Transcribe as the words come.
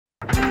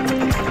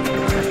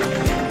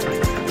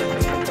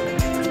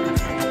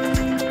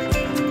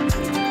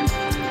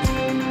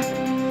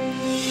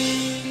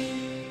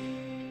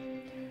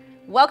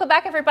Welcome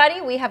back,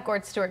 everybody. We have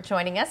Gord Stewart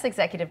joining us,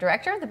 Executive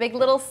Director of the Big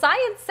Little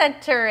Science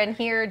Center, and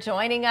here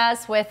joining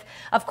us with,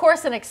 of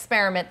course, an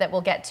experiment that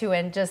we'll get to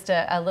in just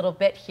a little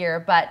bit here.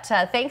 But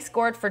thanks,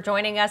 Gord, for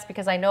joining us,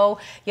 because I know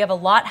you have a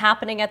lot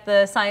happening at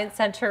the Science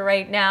Center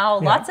right now.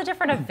 Yeah. Lots of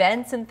different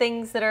events and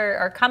things that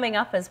are coming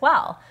up as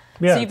well.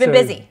 Yeah, so you've been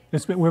busy.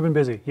 We've been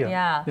busy,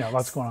 yeah,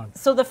 lots going on.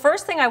 So the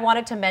first thing I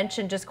wanted to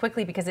mention just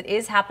quickly, because it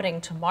is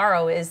happening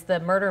tomorrow, is the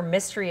murder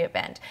mystery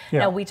event. Yeah.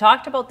 Now, we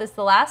talked about this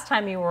the last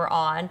time you were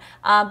on,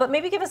 but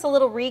maybe give us a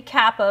little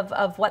recap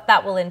of what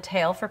that will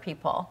entail for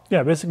people.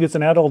 Yeah, basically it's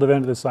an adult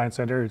event at the Science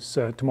Center. It's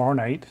tomorrow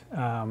night,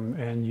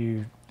 and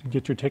you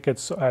get your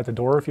tickets at the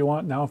door if you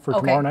want now for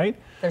tomorrow night.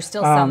 There's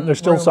still some. There's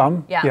still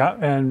some. Yeah.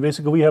 And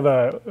basically we have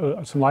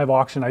some live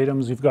auction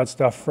items. We've got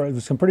stuff.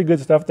 There's some pretty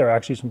good stuff there.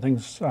 Actually, some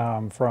things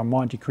from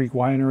Monte Creek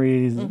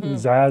Winery,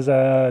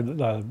 Zaza,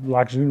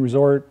 Lac Zune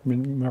Resort,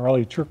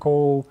 Morelli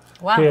Turco,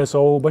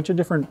 KSO, a bunch of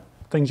different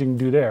things you can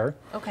do there.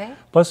 Okay.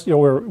 Plus, you know,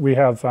 we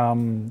have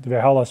the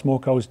Valhalla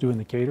Smokehouse doing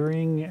the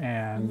catering,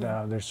 and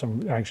there's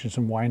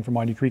some wine from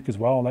Monte Creek as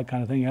well, that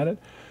kind of thing at it.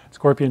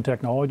 Scorpion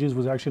Technologies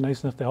was actually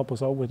nice enough to help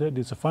us out with it.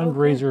 It's a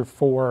fundraiser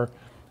for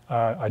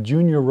a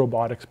junior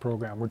robotics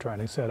program we're trying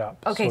to set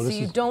up. Okay, so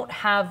you don't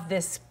have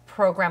this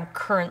program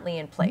currently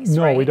in place,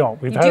 no, right? we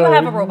don't. You do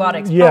have a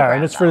robotics program. Yeah,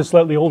 and it's for the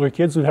slightly older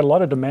kids. We've had a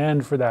lot of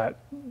demand for that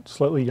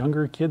slightly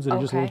younger kids that are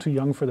just a little too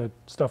young for the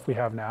stuff we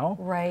have now.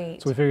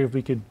 Right. So we figured if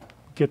we could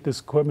get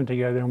this equipment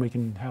together, and we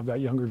can have that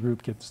younger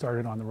group get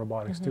started on the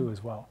robotics too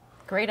as well.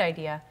 Great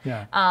idea.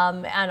 Yeah.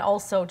 And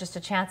also just a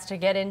chance to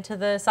get into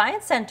the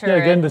Science Center. Yeah,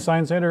 get into the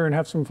Science Center and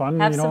have some fun.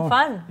 Have some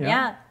fun,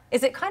 yeah.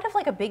 Is it kind of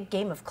like a big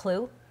game of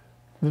Clue?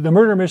 The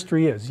murder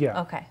mystery is, yeah.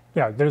 Okay.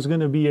 Yeah, there's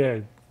going to be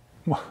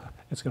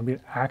it's going to be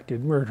an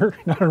acted murder,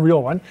 not a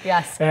real one.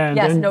 Yes. And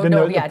yes.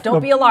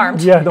 Don't be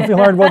alarmed. Yeah, don't be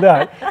alarmed about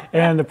that.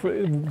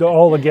 And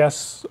all the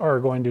guests are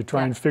going to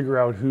try and figure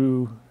out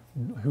who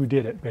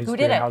did it, basically, who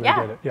did it? How they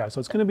did it. Yeah, so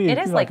it's going to be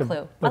like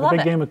Clue. Like a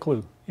big game of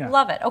Clue. Yeah.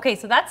 Love it. Okay,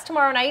 so that's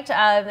tomorrow night,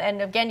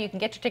 and again, you can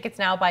get your tickets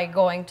now by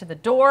going to the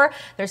door.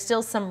 There's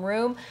still some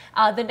room.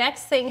 The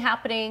next thing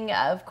happening,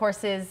 of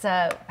course, is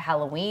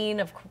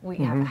Halloween. We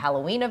have a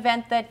Halloween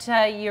event that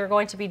you're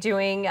going to be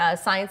doing, a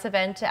science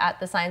event at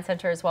the Science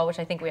Center as well, which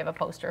I think we have a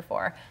poster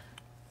for.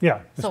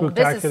 Yeah, so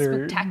this is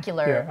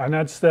spectacular. Yeah, and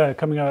that's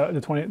coming out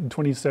the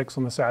 26th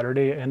on the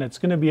Saturday, and it's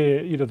going to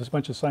be there's a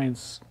bunch of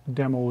science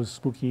demos,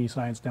 spooky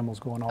science demos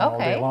going on all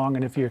day long.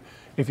 And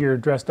if you're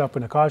dressed up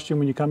in a costume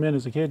when you come in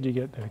as a kid, you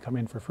get to come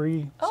in for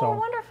free. Oh, so,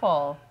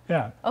 wonderful!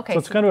 Yeah. Okay. So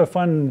it's kind of a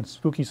fun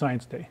spooky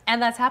science day.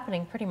 And that's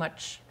happening pretty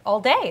much all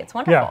day. It's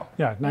wonderful.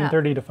 Yeah,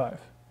 9:30 to 5.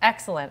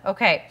 Excellent.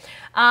 Okay.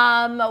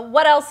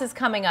 What else is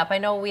coming up? I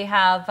know we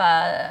have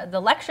the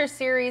lecture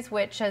series,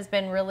 which has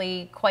been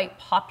really quite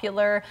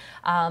popular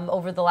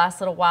over the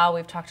last little while.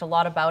 We've talked a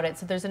lot about it.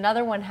 So there's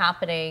another one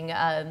happening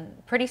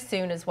pretty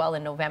soon as well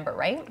in November,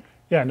 right?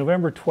 Yeah,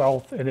 November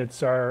 12th, and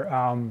it's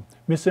our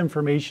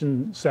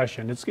misinformation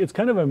session. It's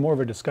kind of more of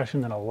a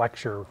discussion than a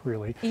lecture,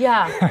 really.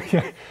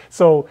 Yeah.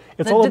 So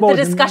it's all about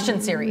the discussion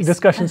series.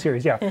 Discussion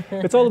series, yeah.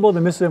 It's all about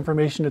the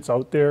misinformation that's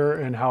out there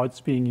and how it's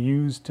being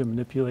used to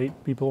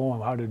manipulate people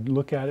and how to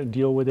look at it and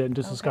deal with it, and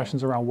just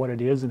discussions around what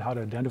it is and how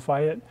to identify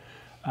it.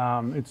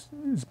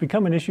 It's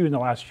become an issue in the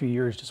last few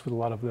years, just with a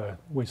lot of the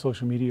way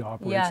social media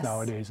operates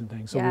nowadays and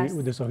things.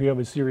 So we have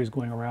a series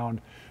going around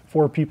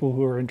for people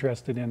who are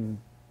interested in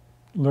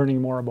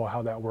learning more about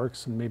how that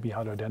works and maybe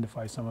how to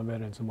identify some of it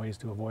and some ways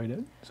to avoid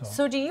it.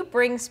 So do you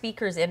bring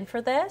speakers in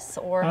for this,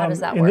 or how does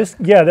that work?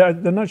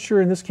 I'm not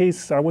sure in this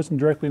case. I wasn't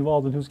directly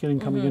involved in who's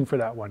coming in for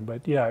that one,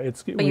 but yeah,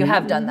 But you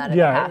have done that in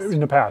the past. In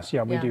the past,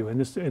 we do.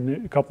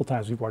 And a couple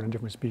times we've brought in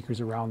different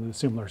speakers around the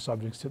similar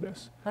subjects to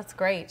this. That's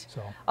great.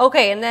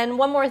 Okay, and then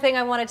one more thing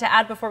I wanted to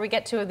add before we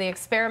get to the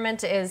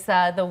experiment is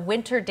the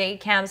winter day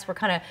camps. We're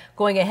kind of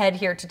going ahead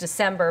here to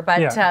December,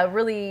 but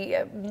really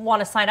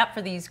want to sign up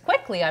for these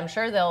quickly. I'm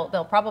sure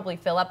they'll probably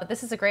fill up, but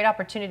this is a great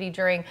opportunity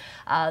during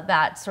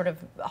that sort of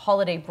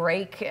holiday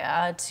break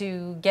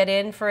to get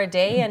in for a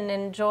day and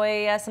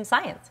enjoy some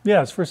science.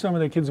 Yeah, it's for some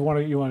of the kids who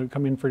want to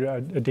come in for a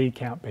day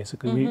camp,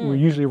 basically. We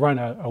usually run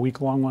a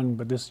week-long one,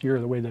 but this year,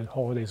 the way the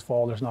holidays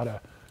fall, there's not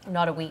a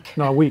week.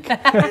 Not a week.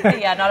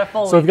 Yeah, not a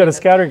full week. So we've got a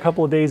scattering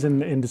couple of days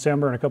in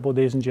December and a couple of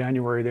days in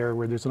January there,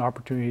 where there's an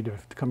opportunity to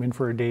come in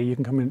for a day. You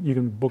can come in, you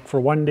can book for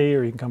one day,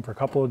 or you can come for a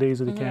couple of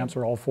days of the camps,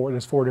 or all four.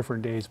 There's 4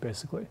 different days,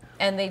 basically.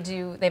 And they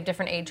have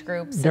different age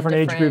groups. Different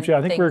age groups, yeah.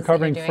 I think we're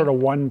covering sort of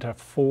 1 to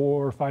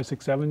 4, 5,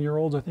 6,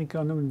 7-year-olds, I think,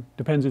 on them.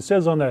 Depends. It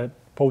says on the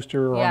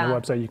poster or on the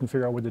website, you can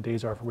figure out what the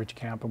days are for which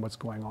camp and what's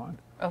going on.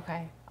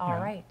 Okay. All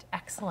right.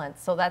 Excellent.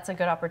 So that's a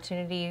good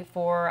opportunity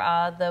for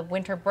the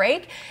winter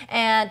break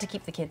and to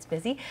keep the kids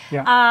busy.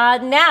 Yeah.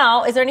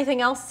 Now, is there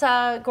anything else,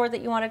 Gord,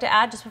 that you wanted to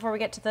add just before we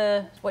get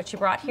to what you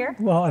brought here?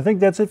 Well, I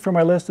think that's it for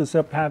my list,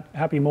 except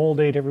Happy Mole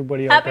Day to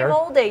everybody out there. Happy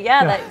Mole Day.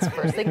 Yeah, that's the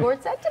first thing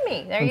Gord said to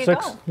me. There you go.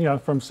 Yeah,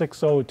 from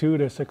 6:02 to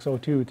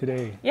 6:02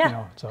 today.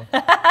 Yeah. So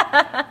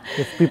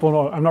if people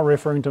know, I'm not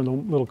referring to the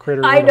little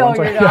critter. I know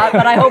you're not,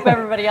 but I hope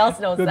everybody else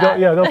knows that.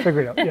 Yeah, they'll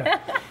figure it out. Yeah.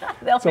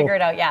 They'll figure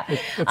it out,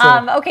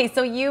 yeah. Okay,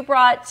 so you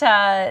brought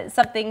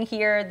something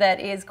here that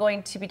is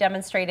going to be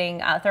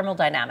demonstrating thermal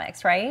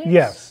dynamics, right?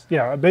 Yes,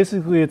 yeah.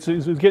 Basically, it's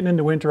getting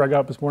into winter. I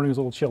got up this morning, it was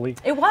a little chilly.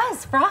 It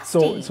was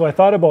frosty. So I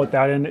thought about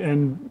that,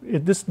 and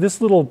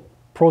this little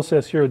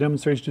process here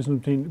demonstrates just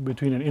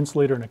between an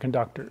insulator and a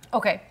conductor.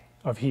 Okay.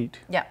 Of heat.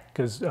 Yeah.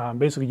 Because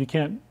basically you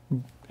can't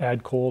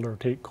add cold or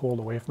take cold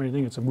away from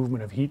anything. It's a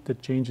movement of heat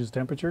that changes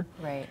temperature.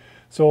 Right.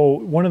 So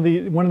one of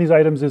these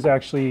items is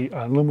actually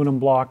an aluminum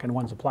block and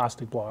one's a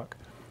plastic block.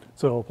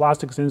 So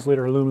plastic's an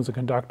insulator, aluminum's a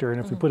conductor,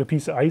 and if we put a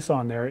piece of ice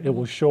on there, it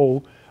will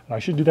show, I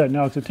should do that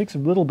now because it takes a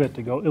little bit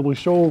to go, it will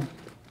show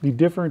the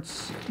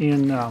difference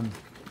in,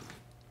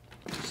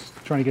 just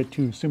trying to get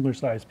two similar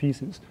sized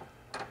pieces.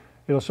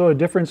 It'll show a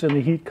difference in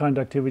the heat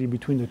conductivity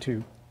between the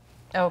two.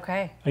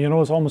 Okay. And you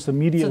notice almost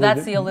immediately. So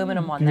that's the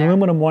aluminum one there. The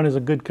aluminum one is a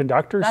good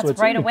conductor. That's so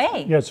it's, right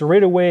away. Yeah, so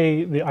right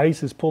away the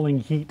ice is pulling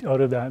heat out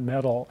of that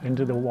metal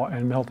into the water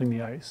and melting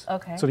the ice.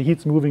 Okay. So the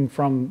heat's moving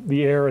from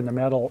the air and the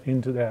metal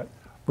into that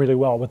really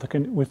well.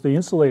 With the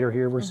insulator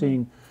here, we're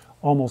seeing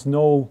almost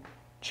no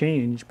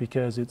change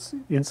because it's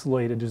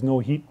insulated. There's no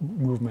heat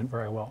movement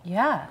very well.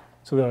 Yeah.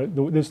 So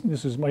this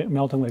is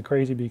melting like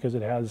crazy because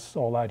it has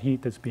all that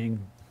heat that's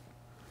being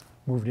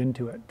moved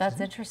into it. That's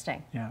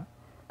interesting. Yeah.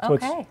 So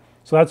okay.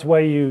 So that's why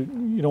you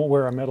don't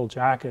wear a metal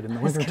jacket in the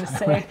winter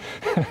time.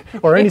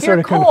 Or any sort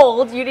of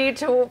cold, you need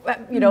to,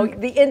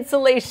 the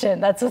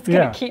insulation. That's what's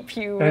going to keep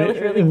you really,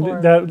 really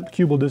warm. That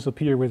cube will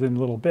disappear within a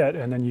little bit,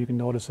 and then you can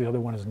notice the other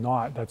one is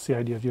not. That's the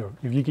idea of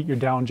if you get your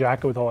down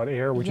jacket with all that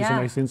air, which is a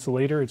nice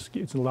insulator,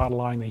 it's not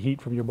allowing the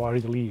heat from your body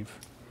to leave.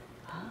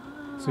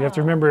 So you have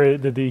to remember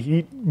that the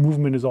heat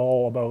movement is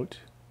all about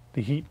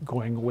the heat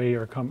going away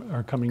or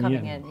coming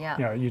in.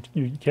 Yeah,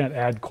 you can't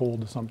add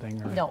cold to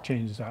something or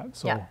change that.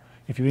 So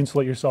if you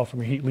insulate yourself from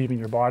your heat leaving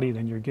your body,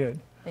 then you're good.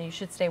 Then you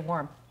should stay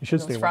warm. You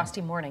should stay warm.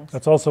 Frosty mornings.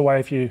 That's also why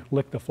if you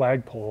lick the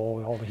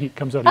flagpole, all the heat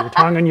comes out of your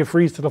tongue and you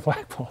freeze to the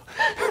flagpole.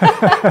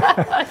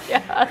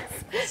 Yes,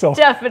 so,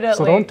 definitely.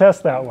 So don't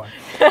test that one.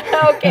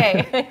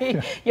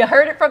 Okay, you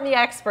heard it from the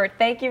expert.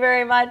 Thank you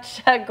very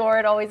much,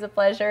 Gord. Always a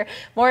pleasure.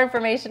 More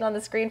information on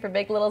the screen for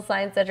Big Little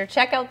Science Center.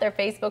 Check out their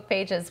Facebook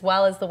page as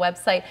well as the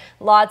website.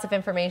 Lots of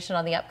information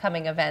on the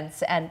upcoming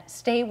events. And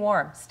stay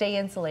warm, stay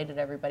insulated,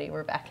 everybody.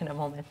 We're back in a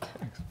moment.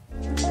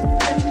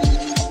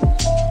 Thanks.